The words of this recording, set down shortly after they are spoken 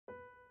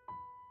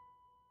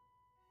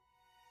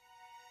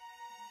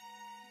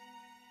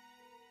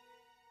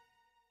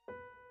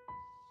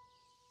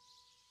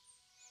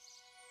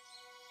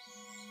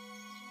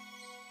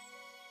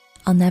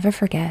I'll never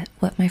forget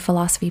what my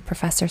philosophy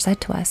professor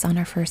said to us on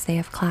our first day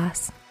of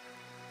class.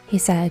 He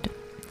said,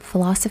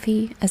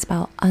 "Philosophy is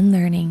about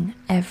unlearning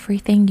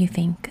everything you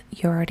think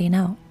you already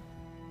know."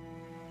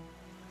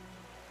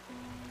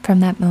 From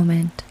that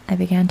moment, I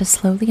began to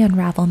slowly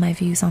unravel my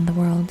views on the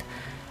world.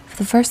 For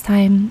the first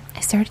time,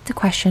 I started to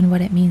question what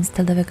it means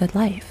to live a good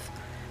life,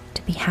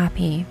 to be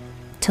happy,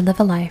 to live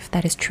a life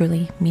that is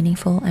truly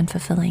meaningful and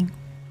fulfilling.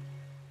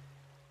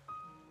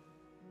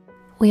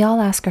 We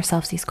all ask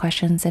ourselves these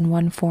questions in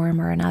one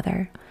form or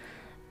another,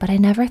 but I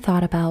never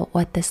thought about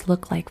what this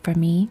looked like for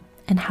me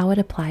and how it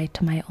applied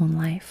to my own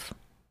life.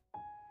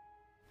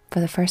 For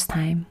the first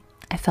time,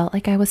 I felt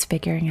like I was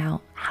figuring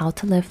out how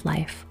to live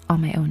life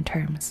on my own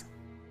terms.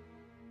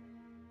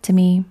 To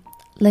me,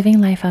 living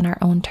life on our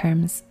own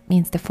terms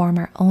means to form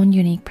our own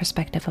unique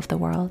perspective of the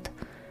world,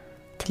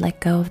 to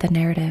let go of the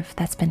narrative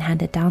that's been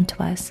handed down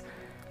to us,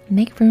 and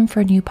make room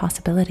for new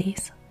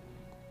possibilities,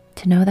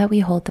 to know that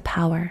we hold the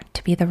power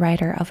to be the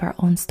writer of our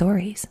own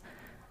stories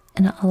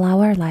and allow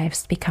our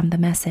lives to become the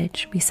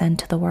message we send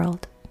to the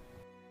world.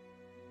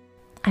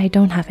 I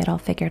don't have it all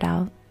figured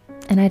out,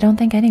 and I don't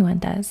think anyone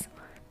does,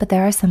 but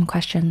there are some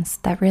questions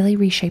that really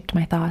reshaped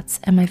my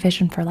thoughts and my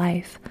vision for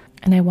life,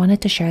 and I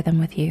wanted to share them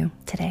with you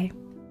today.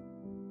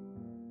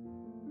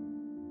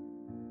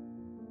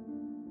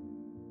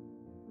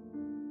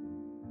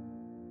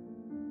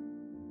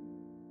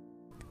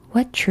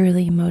 What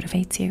truly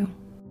motivates you?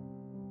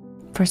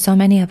 For so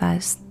many of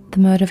us, the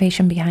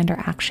motivation behind our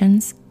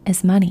actions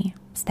is money,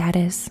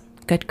 status,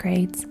 good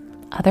grades,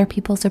 other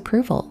people's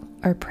approval,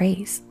 or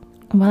praise.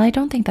 And while I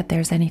don't think that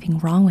there's anything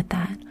wrong with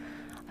that,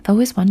 I've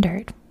always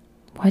wondered,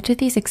 what do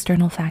these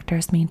external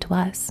factors mean to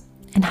us,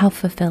 and how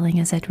fulfilling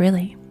is it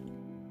really?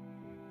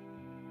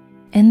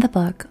 In the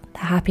book,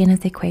 The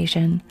Happiness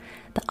Equation,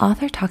 the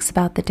author talks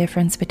about the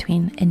difference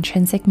between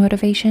intrinsic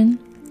motivation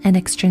and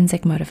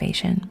extrinsic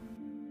motivation.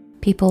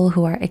 People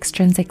who are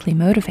extrinsically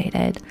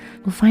motivated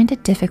will find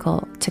it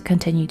difficult to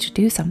continue to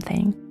do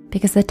something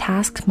because the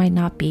task might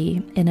not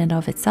be in and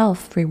of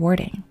itself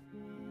rewarding.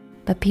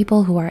 But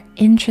people who are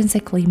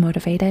intrinsically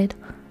motivated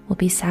will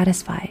be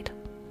satisfied,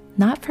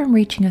 not from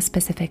reaching a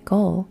specific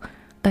goal,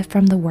 but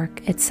from the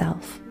work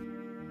itself.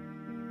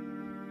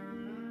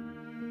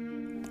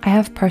 I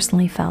have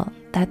personally felt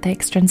that the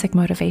extrinsic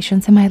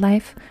motivations in my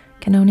life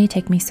can only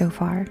take me so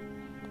far.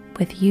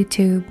 With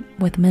YouTube,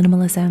 with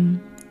minimalism,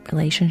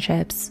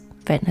 relationships,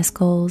 fitness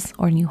goals,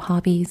 or new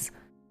hobbies.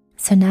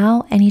 So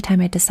now,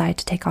 anytime I decide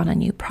to take on a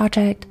new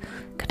project,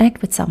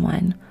 connect with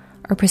someone,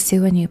 or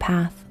pursue a new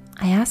path,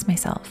 I ask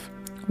myself,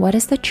 what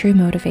is the true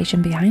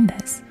motivation behind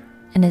this?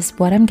 And is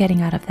what I'm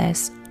getting out of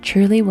this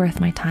truly worth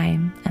my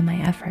time and my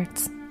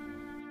efforts?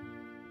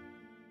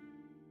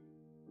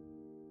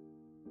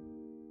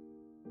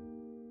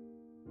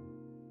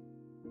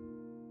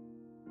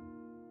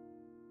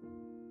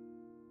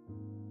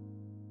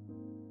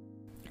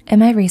 In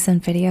my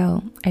recent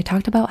video, I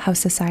talked about how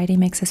society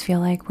makes us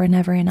feel like we're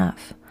never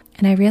enough,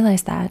 and I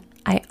realized that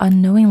I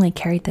unknowingly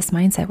carried this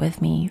mindset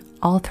with me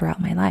all throughout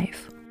my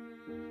life.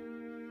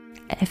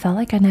 I felt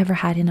like I never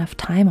had enough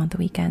time on the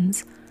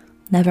weekends,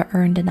 never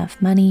earned enough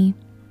money,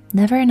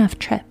 never enough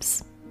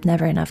trips,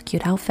 never enough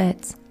cute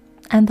outfits,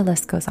 and the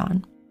list goes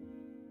on.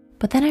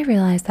 But then I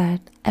realized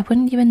that I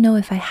wouldn't even know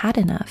if I had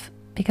enough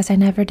because I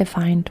never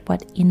defined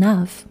what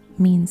enough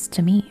means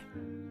to me.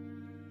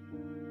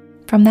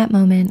 From that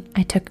moment,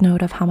 I took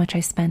note of how much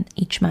I spent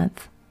each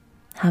month,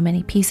 how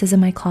many pieces in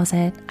my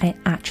closet I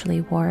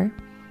actually wore,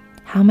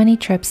 how many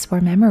trips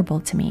were memorable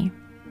to me,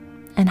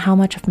 and how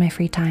much of my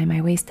free time I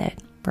wasted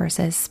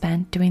versus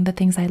spent doing the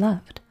things I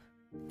loved.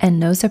 And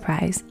no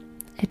surprise,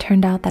 it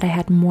turned out that I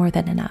had more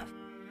than enough.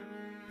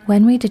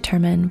 When we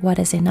determine what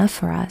is enough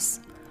for us,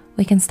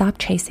 we can stop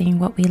chasing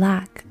what we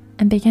lack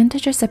and begin to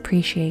just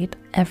appreciate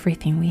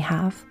everything we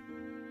have.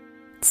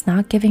 It's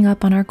not giving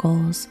up on our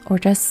goals or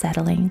just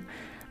settling,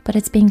 but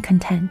it's being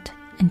content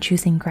and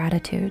choosing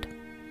gratitude.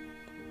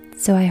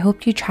 So I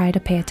hope you try to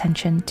pay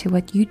attention to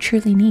what you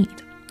truly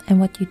need and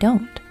what you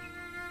don't,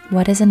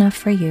 what is enough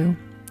for you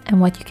and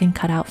what you can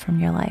cut out from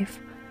your life.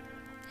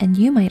 And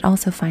you might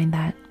also find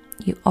that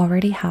you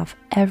already have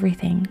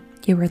everything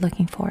you were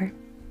looking for.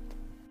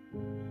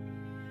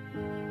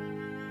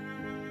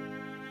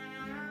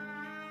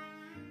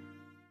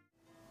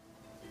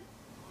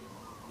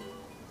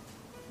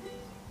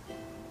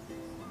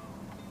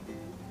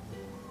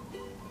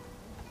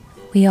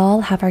 We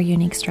all have our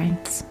unique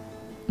strengths.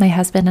 My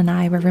husband and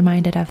I were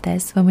reminded of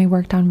this when we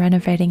worked on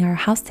renovating our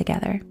house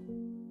together.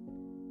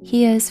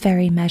 He is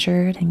very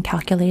measured and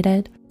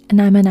calculated,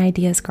 and I'm an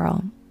ideas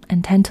girl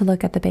and tend to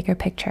look at the bigger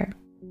picture.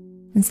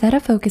 Instead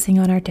of focusing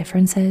on our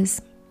differences,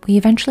 we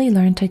eventually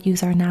learned to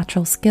use our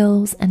natural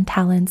skills and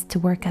talents to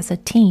work as a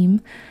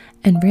team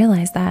and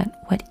realize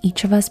that what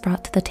each of us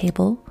brought to the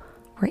table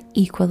were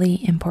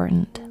equally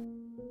important.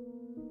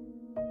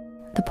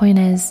 The point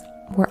is,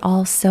 we're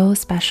all so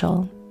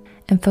special,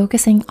 and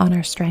focusing on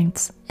our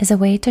strengths is a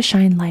way to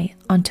shine light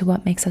onto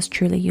what makes us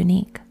truly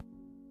unique.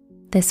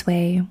 This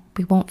way,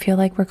 we won't feel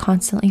like we're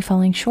constantly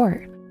falling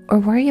short or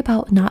worry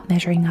about not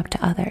measuring up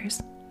to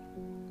others.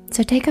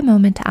 So take a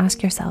moment to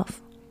ask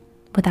yourself,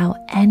 without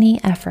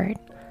any effort,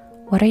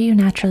 what are you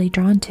naturally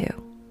drawn to?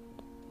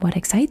 What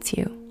excites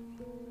you?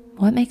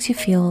 What makes you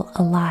feel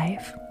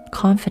alive,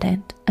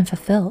 confident, and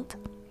fulfilled?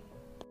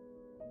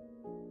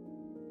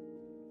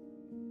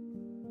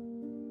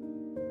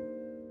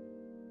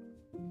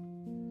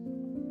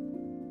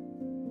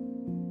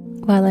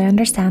 While I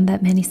understand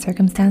that many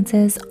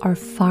circumstances are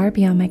far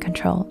beyond my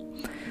control,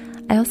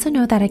 I also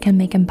know that I can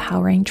make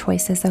empowering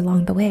choices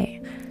along the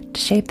way to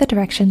shape the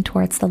direction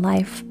towards the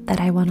life that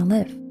I want to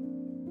live.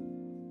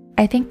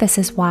 I think this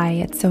is why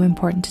it's so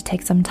important to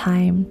take some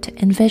time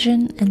to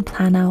envision and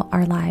plan out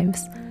our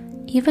lives,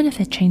 even if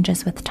it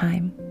changes with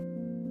time.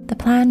 The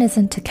plan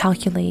isn't to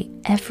calculate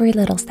every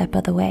little step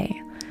of the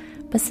way,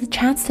 but it's a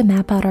chance to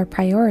map out our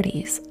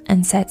priorities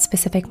and set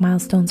specific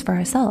milestones for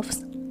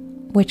ourselves,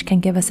 which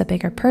can give us a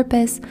bigger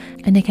purpose,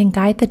 and it can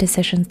guide the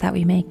decisions that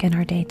we make in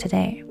our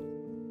day-to-day.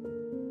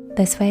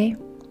 This way,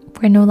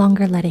 we're no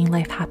longer letting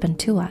life happen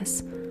to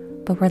us,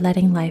 but we're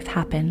letting life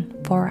happen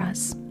for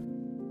us.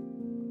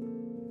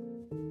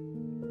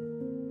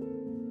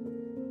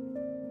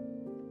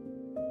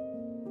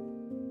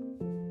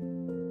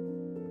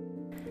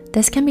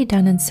 This can be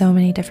done in so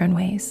many different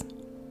ways.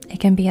 It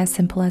can be as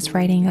simple as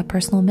writing a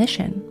personal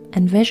mission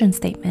and vision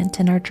statement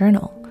in our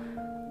journal,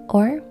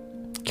 or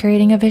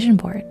creating a vision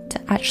board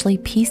to actually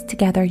piece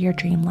together your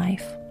dream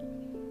life.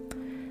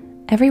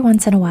 Every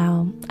once in a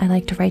while, I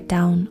like to write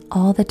down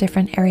all the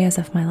different areas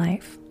of my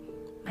life: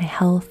 my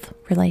health,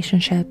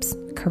 relationships,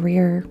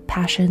 career,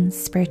 passions,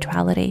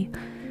 spirituality,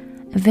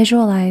 and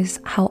visualize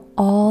how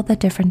all the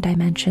different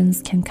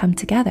dimensions can come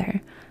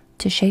together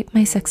to shape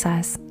my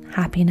success,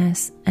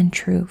 happiness, and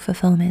true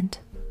fulfillment.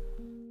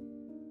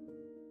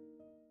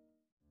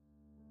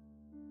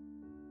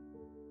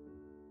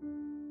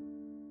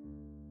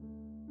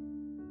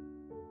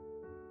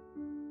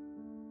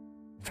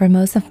 For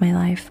most of my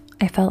life,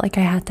 I felt like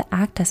I had to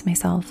act as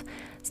myself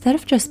instead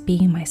of just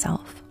being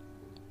myself,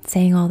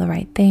 saying all the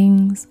right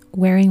things,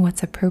 wearing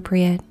what's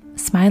appropriate,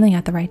 smiling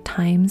at the right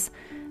times,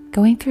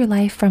 going through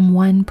life from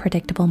one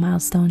predictable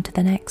milestone to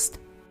the next.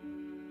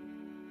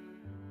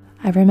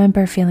 I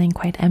remember feeling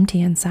quite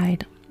empty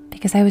inside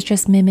because I was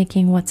just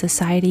mimicking what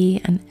society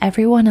and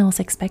everyone else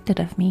expected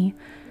of me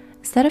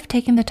instead of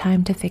taking the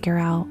time to figure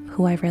out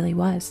who I really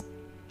was.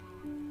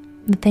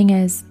 The thing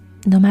is,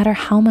 no matter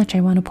how much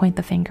I want to point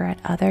the finger at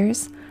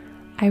others,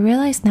 I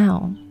realize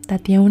now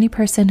that the only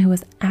person who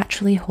was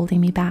actually holding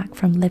me back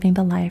from living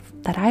the life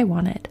that I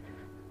wanted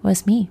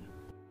was me.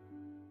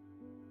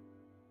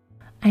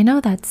 I know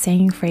that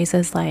saying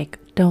phrases like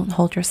 "don't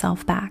hold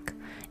yourself back"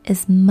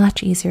 is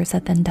much easier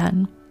said than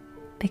done,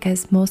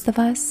 because most of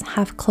us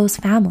have close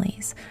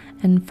families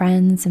and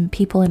friends and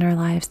people in our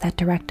lives that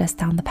direct us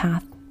down the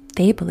path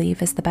they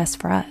believe is the best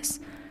for us.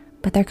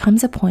 But there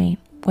comes a point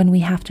when we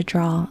have to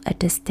draw a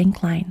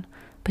distinct line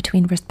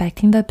between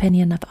respecting the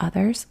opinion of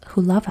others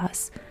who love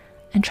us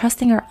and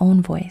trusting our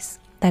own voice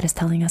that is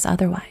telling us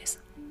otherwise.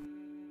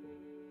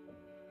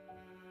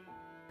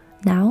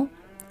 Now,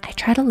 I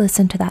try to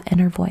listen to that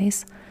inner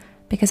voice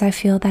because I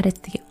feel that it's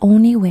the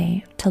only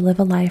way to live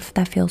a life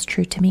that feels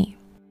true to me.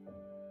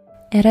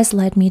 It has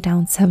led me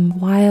down some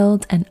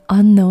wild and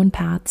unknown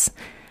paths,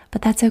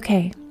 but that's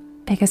okay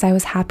because I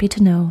was happy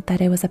to know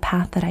that it was a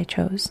path that I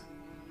chose.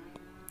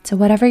 So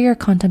whatever you're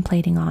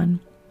contemplating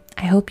on,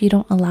 I hope you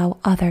don't allow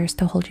others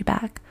to hold you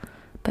back.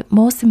 But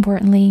most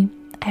importantly,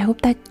 I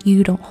hope that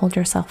you don't hold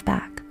yourself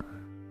back.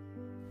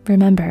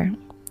 Remember,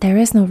 there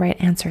is no right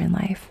answer in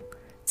life.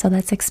 So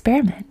let's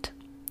experiment,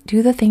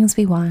 do the things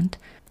we want,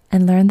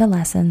 and learn the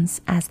lessons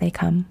as they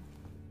come.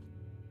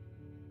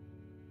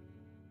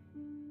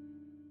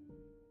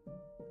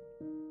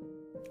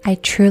 I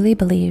truly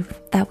believe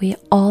that we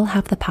all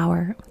have the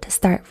power to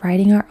start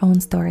writing our own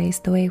stories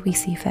the way we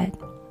see fit.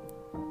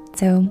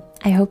 So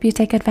I hope you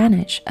take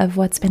advantage of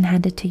what's been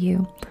handed to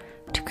you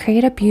to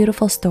create a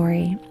beautiful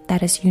story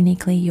that is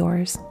uniquely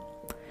yours.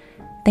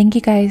 Thank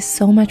you guys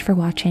so much for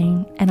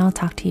watching, and I'll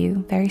talk to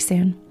you very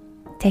soon.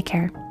 Take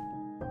care.